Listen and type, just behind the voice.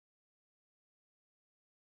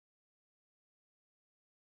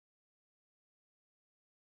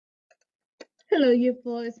Hello, Year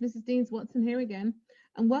 4. It's Mrs. Deans Watson here again,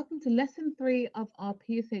 and welcome to Lesson 3 of our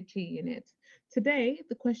PSHE unit. Today,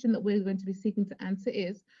 the question that we're going to be seeking to answer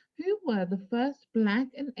is, who were the first Black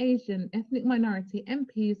and Asian ethnic minority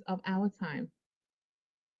MPs of our time?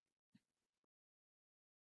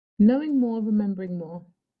 Knowing more, remembering more.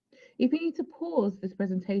 If you need to pause this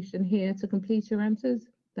presentation here to complete your answers,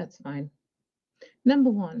 that's fine.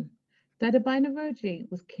 Number 1, Dadabhai Naoroji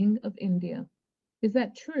was King of India. Is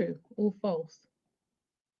that true or false?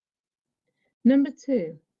 Number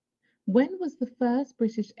 2, when was the first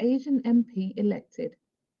British Asian MP elected?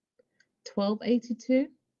 1282,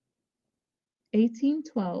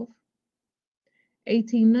 1812,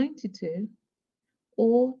 1892,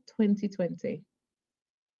 or 2020?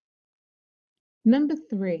 Number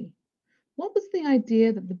 3, what was the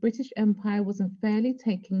idea that the British Empire was unfairly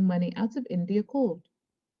taking money out of India called?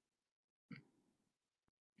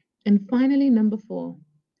 And finally, number 4,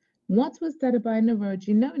 what was Dadabhai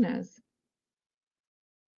Naoroji known as?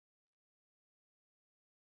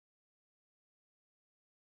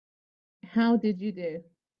 How did you do?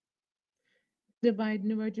 Dadabhai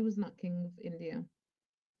Naoroji was not King of India,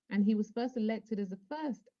 and he was first elected as the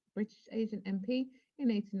first British Asian MP in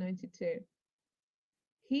 1892.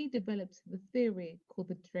 He developed the theory called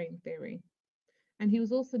the train theory, and he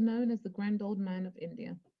was also known as the Grand Old Man of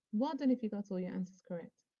India. Well done if you got all your answers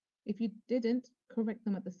correct. If you didn't, correct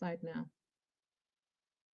them at the side now.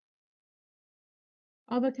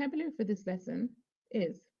 Our vocabulary for this lesson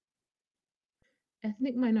is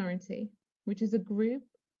ethnic minority, which is a group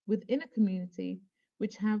within a community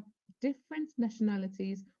which have different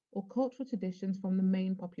nationalities or cultural traditions from the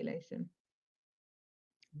main population.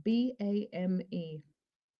 BAME,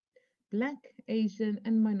 Black, Asian,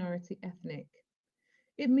 and minority ethnic.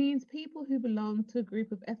 It means people who belong to a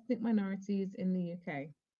group of ethnic minorities in the UK.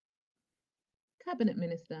 Cabinet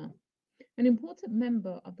Minister, an important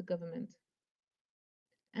member of the government.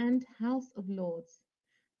 And House of Lords.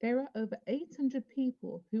 There are over 800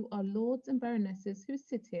 people who are lords and baronesses who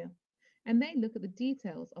sit here, and they look at the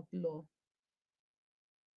details of the law.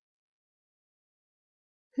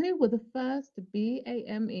 Who were the first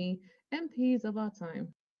BAME MPs of our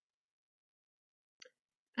time?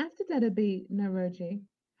 After Dadabhai Naoroji,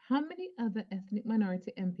 how many other ethnic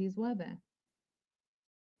minority MPs were there?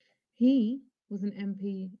 He was an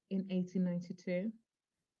MP in 1892.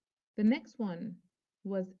 The next one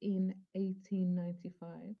was in 1895.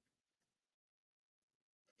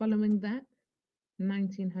 Following that,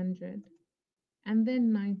 1900, and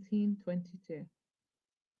then 1922.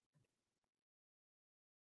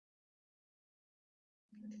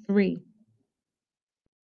 3.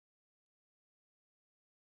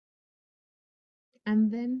 And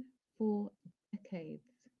then for decades,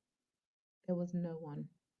 there was no one.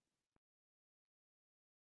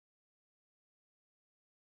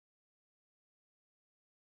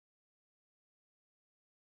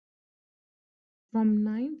 From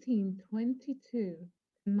 1922 to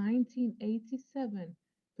 1987,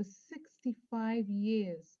 for 65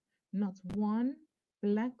 years, not one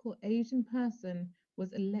Black or Asian person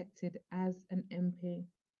was elected as an MP.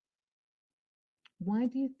 Why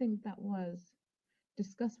do you think that was?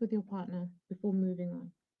 Discuss with your partner before moving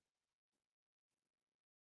on.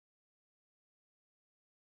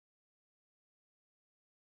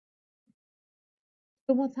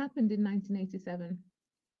 So what happened in 1987?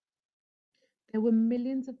 There were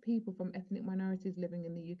millions of people from ethnic minorities living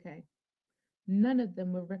in the UK. None of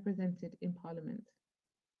them were represented in Parliament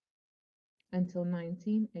until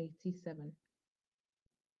 1987.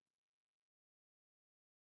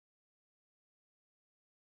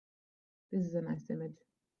 This is a nice image.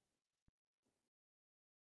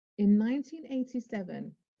 In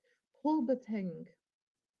 1987, Paul Boateng,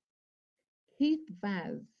 Keith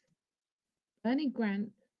Vaz, Bernie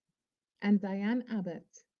Grant, and Diane Abbott,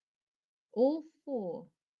 all four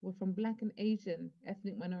were from Black and Asian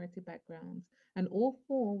ethnic minority backgrounds, and all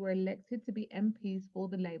four were elected to be MPs for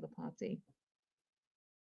the Labour Party.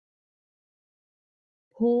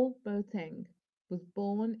 Paul Boateng was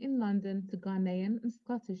born in London to Ghanaian and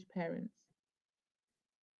Scottish parents.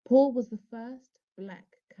 Paul was the first Black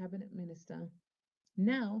cabinet minister.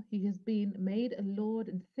 Now he has been made a lord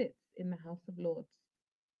and sits in the House of Lords.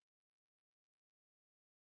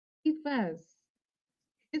 Keith Vaz,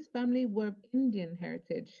 his family were of Indian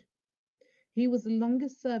heritage. He was the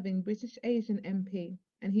longest serving British Asian MP,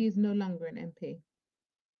 and he is no longer an MP.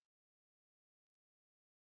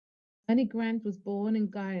 Bernie Grant was born in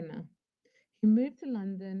Guyana. He moved to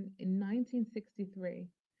London in 1963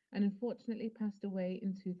 and unfortunately passed away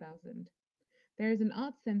in 2000. There is an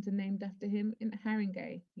art centre named after him in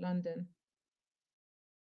Haringey, London.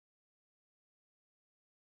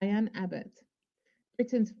 Diane Abbott,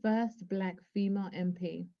 Britain's first black female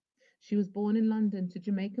MP. She was born in London to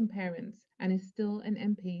Jamaican parents and is still an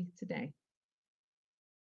MP today.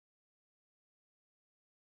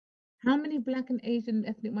 How many black and Asian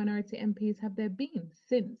ethnic minority MPs have there been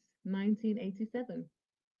since 1987?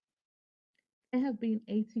 There have been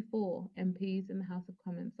 84 MPs in the House of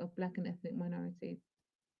Commons of black and ethnic minorities.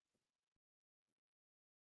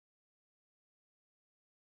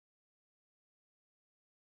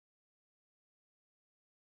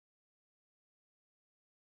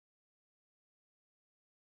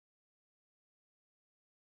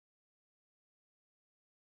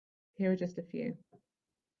 Here are just a few.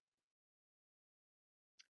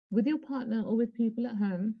 With your partner or with people at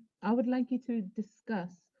home, I would like you to discuss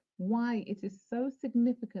why it is so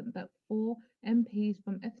significant that 4 MPs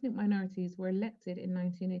from ethnic minorities were elected in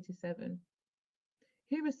 1987.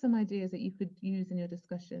 Here are some ideas that you could use in your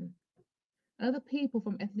discussion. Other people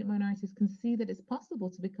from ethnic minorities can see that it's possible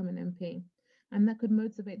to become an MP, and that could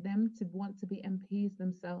motivate them to want to be MPs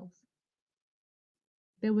themselves.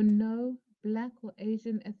 There were no Black or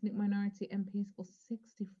Asian ethnic minority MPs for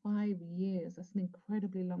 65 years. That's an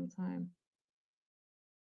incredibly long time.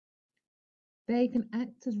 They can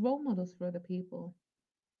act as role models for other people.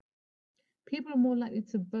 People are more likely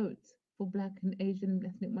to vote for Black and Asian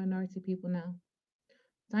ethnic minority people now.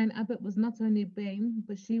 Diane Abbott was not only BAME,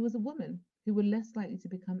 but she was a woman who were less likely to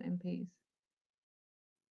become MPs.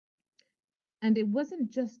 And it wasn't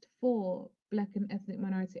just for Black and ethnic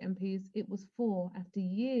minority MPs, it was for after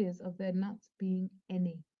years of there not being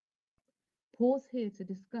any. Pause here to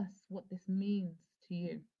discuss what this means to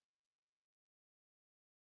you.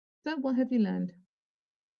 So, what have you learned?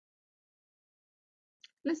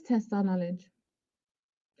 Let's test our knowledge.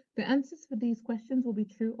 The answers for these questions will be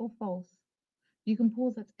true or false. You can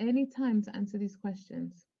pause at any time to answer these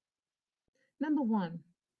questions. Number 1.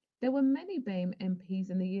 There were many BAME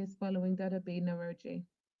MPs in the years following Dada B. Naroji.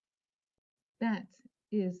 That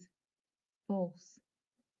is false.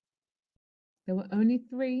 There were only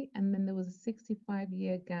 3, and then there was a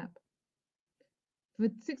 65-year gap. For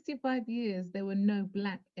 65 years, there were no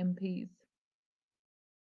Black MPs.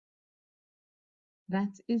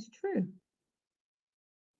 That is true.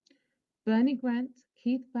 Bernie Grant,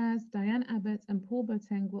 Keith Vaz, Diane Abbott, and Paul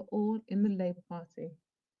Boateng were all in the Labour Party.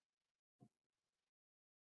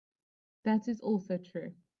 That is also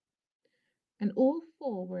true. And all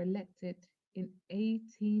 4 were elected in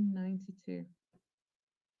 1892.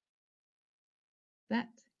 That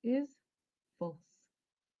is false.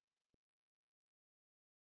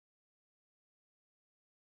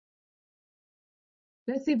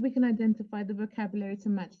 Let's see if we can identify the vocabulary to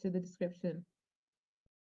match to the description.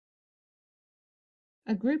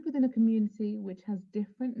 A group within a community which has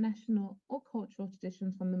different national or cultural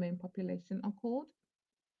traditions from the main population are called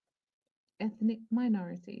ethnic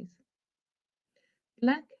minorities.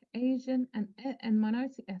 Black, Asian, and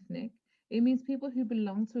minority ethnic, it means people who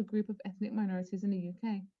belong to a group of ethnic minorities in the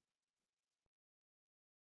UK.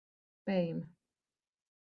 BAME.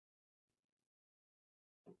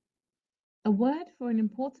 A word for an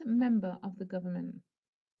important member of the government.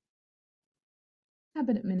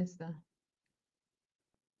 Cabinet Minister.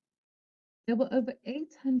 There were over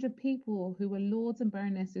 800 people who were lords and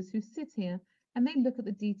baronesses who sit here and they look at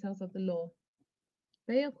the details of the law.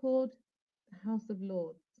 They are called the House of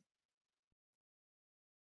Lords.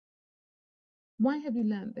 Why have you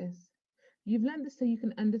learnt this? You've learnt this so you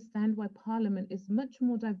can understand why Parliament is much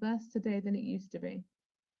more diverse today than it used to be.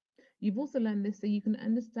 You've also learned this so you can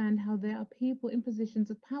understand how there are people in positions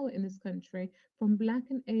of power in this country from Black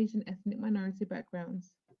and Asian ethnic minority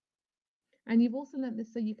backgrounds. And you've also learned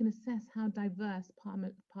this so you can assess how diverse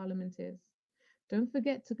Parliament is. Don't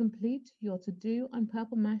forget to complete your to-do on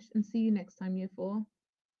Purple Mash and see you next time, Year 4.